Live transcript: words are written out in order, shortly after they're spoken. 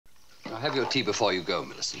Now, have your tea before you go,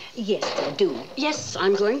 Millicent. Yes, dear, do. Yes,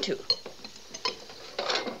 I'm going to.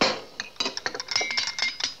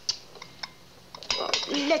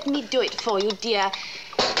 Let me do it for you, dear.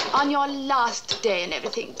 On your last day and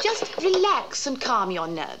everything. Just relax and calm your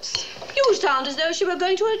nerves. You sound as though she were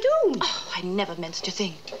going to her doom. Oh, I never meant such a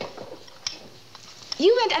thing.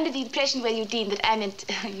 You went under the impression where you deemed that I meant...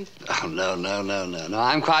 Oh, no.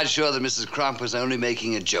 I'm quite sure that Mrs. Crump was only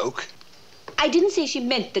making a joke. I didn't say she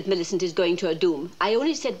meant that Millicent is going to her doom. I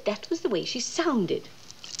only said that was the way she sounded.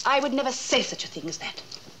 I would never say such a thing as that.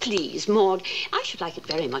 Please, Maud, I should like it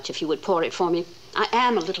very much if you would pour it for me. I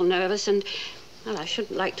am a little nervous and, well, I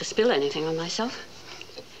shouldn't like to spill anything on myself.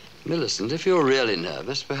 Millicent, if you're really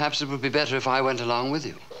nervous, perhaps it would be better if I went along with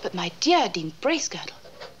you. But, my dear Dean Bracegirdle,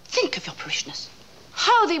 think of your parishioners.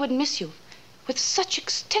 How they would miss you. With such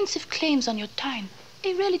extensive claims on your time, I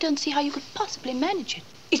really don't see how you could possibly manage it.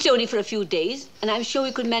 It's only for a few days, and I'm sure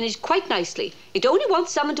we could manage quite nicely. It only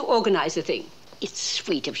wants someone to organize the thing. It's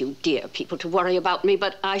sweet of you dear people to worry about me,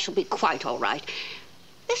 but I shall be quite all right.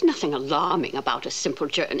 There's nothing alarming about a simple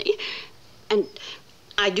journey. And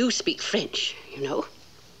I do speak French, you know.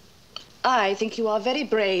 I think you are very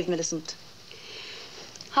brave, Millicent.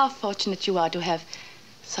 How fortunate you are to have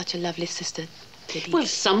such a lovely sister, Lady. Well,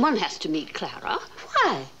 someone has to meet Clara.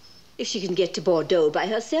 Why? If she can get to Bordeaux by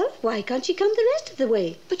herself, why can't she come the rest of the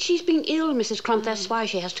way? But she's been ill, Mrs. Crump. That's why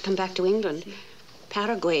she has to come back to England.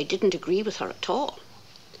 Paraguay didn't agree with her at all.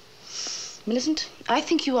 Millicent, I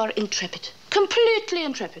think you are intrepid. Completely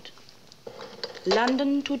intrepid.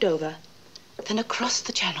 London to Dover, then across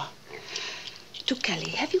the Channel to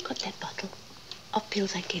Calais. Have you got that bottle of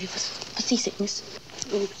pills I gave you for seasickness?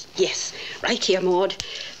 Oh, yes, right here, Maud.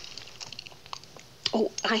 Oh,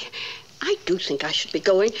 I do think I should be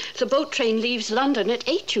going. The boat train leaves London at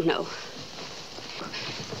 8, you know.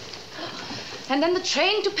 And then the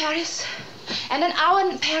train to Paris. And an hour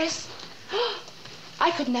in Paris.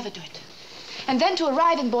 I could never do it. And then to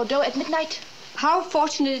arrive in Bordeaux at midnight. How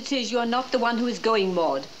fortunate it is you're not the one who is going,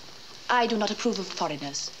 Maud. I do not approve of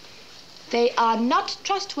foreigners. They are not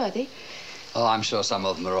trustworthy. Oh, I'm sure some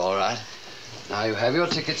of them are all right. Now, you have your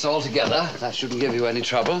tickets all together. That shouldn't give you any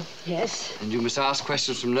trouble. Yes. And you must ask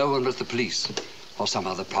questions from no one but the police or some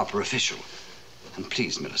other proper official. And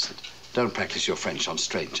please, Millicent, don't practice your French on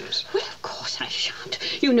strangers. Well, of course I shan't.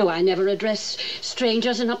 You know I never address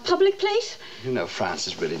strangers in a public place. You know France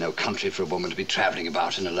is really no country for a woman to be traveling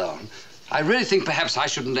about in alone. I really think perhaps I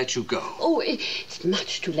shouldn't let you go. Oh, it's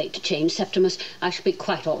much too late to change, Septimus. I shall be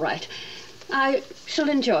quite all right. I shall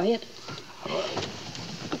enjoy it.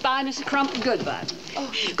 Goodbye, Mrs. Crump. Goodbye.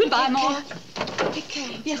 Oh, goodbye, Maud. Take care.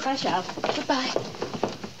 Yes, I shall. Goodbye.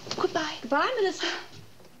 Goodbye. Goodbye, Melissa.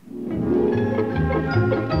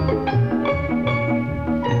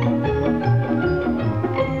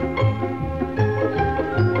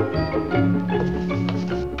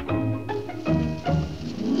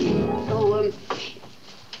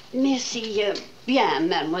 Merci bien,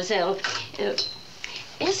 mademoiselle.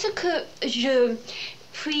 Est-ce que je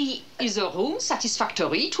puis... Is the room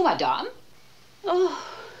satisfactory to madame? Oh,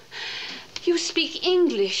 you speak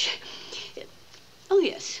English. Oh,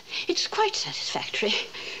 yes, it's quite satisfactory.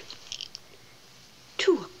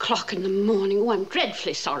 2 o'clock in the morning. Oh, I'm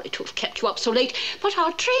dreadfully sorry to have kept you up so late, but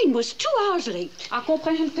our train was 2 hours late. I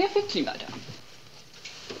comprehend perfectly, madame.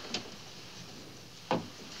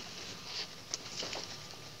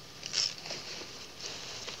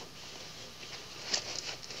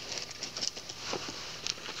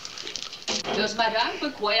 Does madame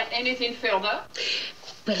require anything further?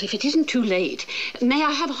 Well, if it isn't too late, may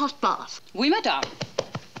I have a hot bath? Oui, madame.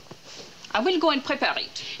 I will go and prepare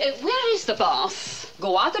it. Where is the bath?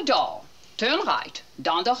 Go out the door. Turn right.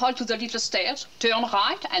 Down the hall to the little stairs. Turn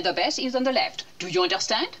right, and the bath is on the left. Do you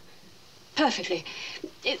understand? Perfectly.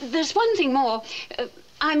 There's one thing more.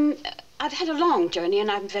 I've had a long journey,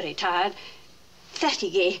 and I'm very tired.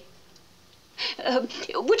 Fatiguée.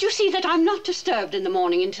 Would you see that I'm not disturbed in the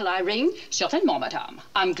morning until I ring? Certainement, madame.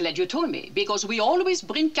 I'm glad you told me, because we always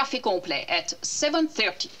bring café complet at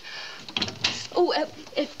 7:30. Oh,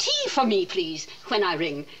 tea for me, please, when I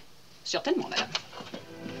ring. Certainement, madame.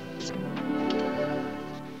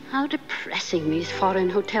 How depressing these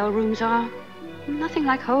foreign hotel rooms are. Nothing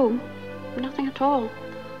like home. Nothing at all.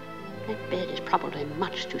 That bed is probably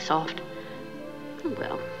much too soft. Oh,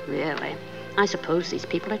 well, really, I suppose these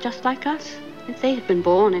people are just like us. If they had been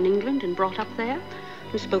born in England and brought up there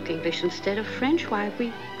and spoke English instead of French, why,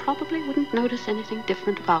 we probably wouldn't notice anything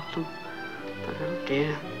different about them. But, oh,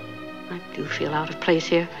 dear, I do feel out of place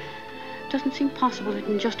here. It doesn't seem possible that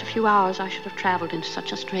in just a few hours I should have traveled in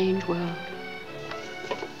such a strange world.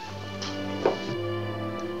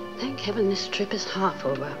 Thank heaven this trip is half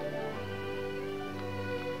over.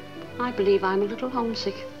 I believe I'm a little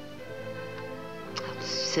homesick. How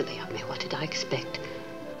silly of me. What did I expect?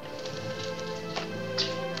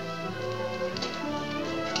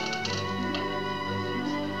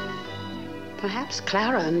 Perhaps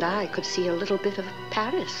Clara and I could see a little bit of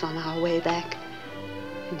Paris on our way back,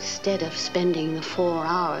 instead of spending the 4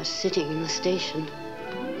 hours sitting in the station.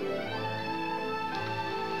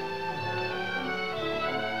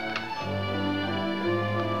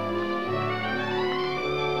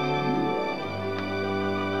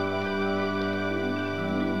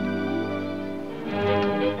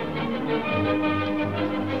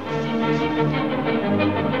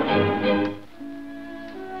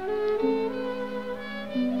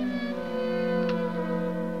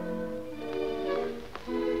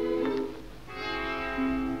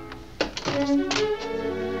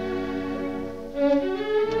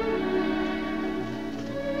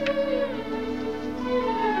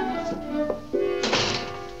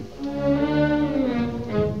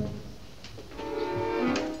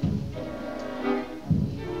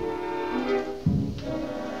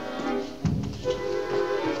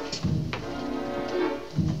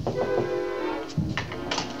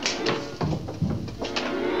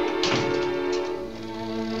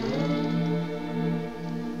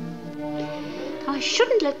 I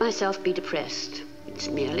shouldn't let myself be depressed. It's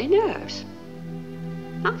merely nerves.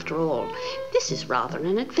 After all, this is rather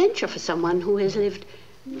an adventure for someone who has lived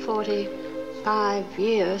 45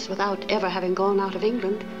 years without ever having gone out of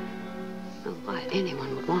England. Well, why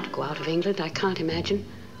anyone would want to go out of England, I can't imagine.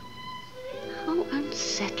 How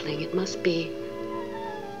unsettling it must be.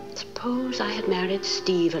 Suppose I had married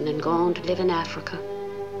Stephen and gone to live in Africa.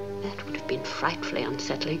 That would have been frightfully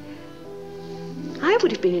unsettling. I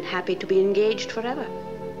would have been happy to be engaged forever.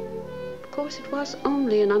 Of course, it was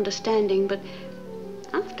only an understanding, but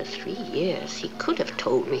after 3 years, he could have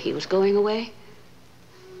told me he was going away.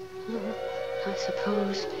 I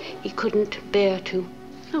suppose he couldn't bear to.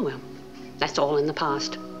 Oh, well, that's all in the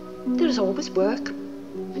past. There's always work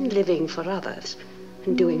and living for others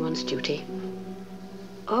and doing one's duty.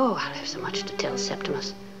 Oh, I'll have so much to tell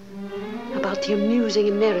Septimus about the amusing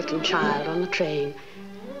American child on the train,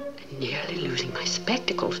 nearly losing my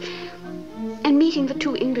spectacles, and meeting the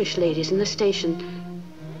 2 English ladies in the station.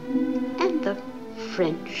 And the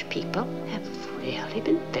French people have really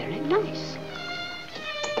been very nice.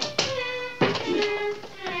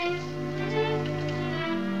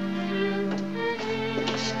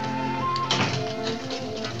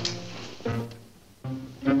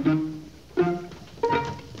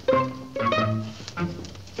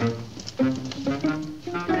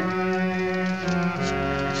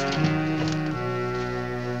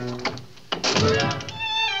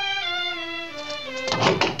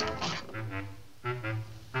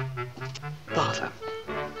 Bother,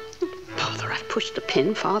 I've pushed the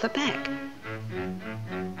pin farther back.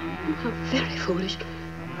 Oh, how very foolish.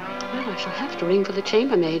 Well, I shall have to ring for the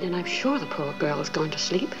chambermaid, and I'm sure the poor girl has gone to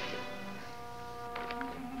sleep.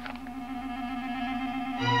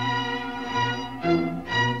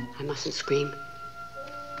 I mustn't scream.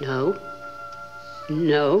 No.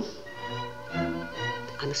 No.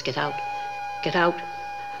 I must get out. Get out.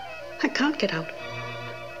 I can't get out.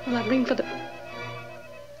 Will I ring for the...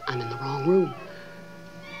 I'm in the wrong room.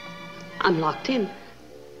 I'm locked in,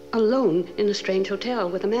 alone in a strange hotel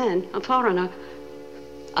with a man, a foreigner,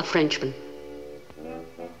 a Frenchman.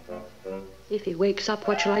 If he wakes up,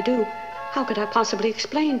 what shall I do? How could I possibly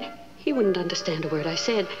explain? He wouldn't understand a word I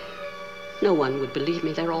said. No one would believe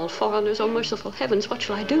me. They're all foreigners. Oh, merciful heavens, what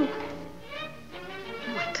shall I do?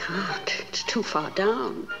 Oh, I can't. It's too far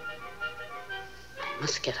down. I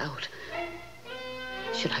must get out.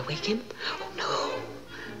 Should I wake him? Oh, no.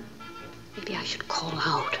 Maybe I should call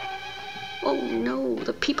out. Oh, no,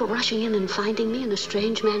 the people rushing in and finding me in a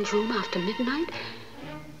strange man's room after midnight.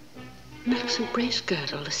 Millicent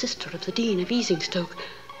Bracegirdle, the sister of the Dean of Easingstoke.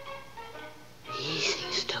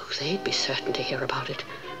 Easingstoke, they'd be certain to hear about it.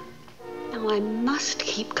 Now, I must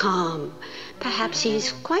keep calm. Perhaps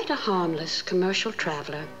he's quite a harmless commercial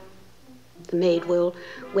traveler. The maid will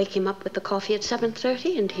wake him up with the coffee at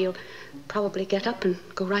 7:30, and he'll probably get up and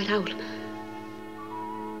go right out.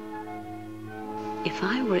 If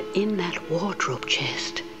I were in that wardrobe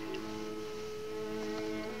chest,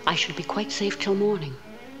 I should be quite safe till morning.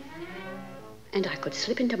 And I could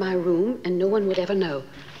slip into my room and no one would ever know.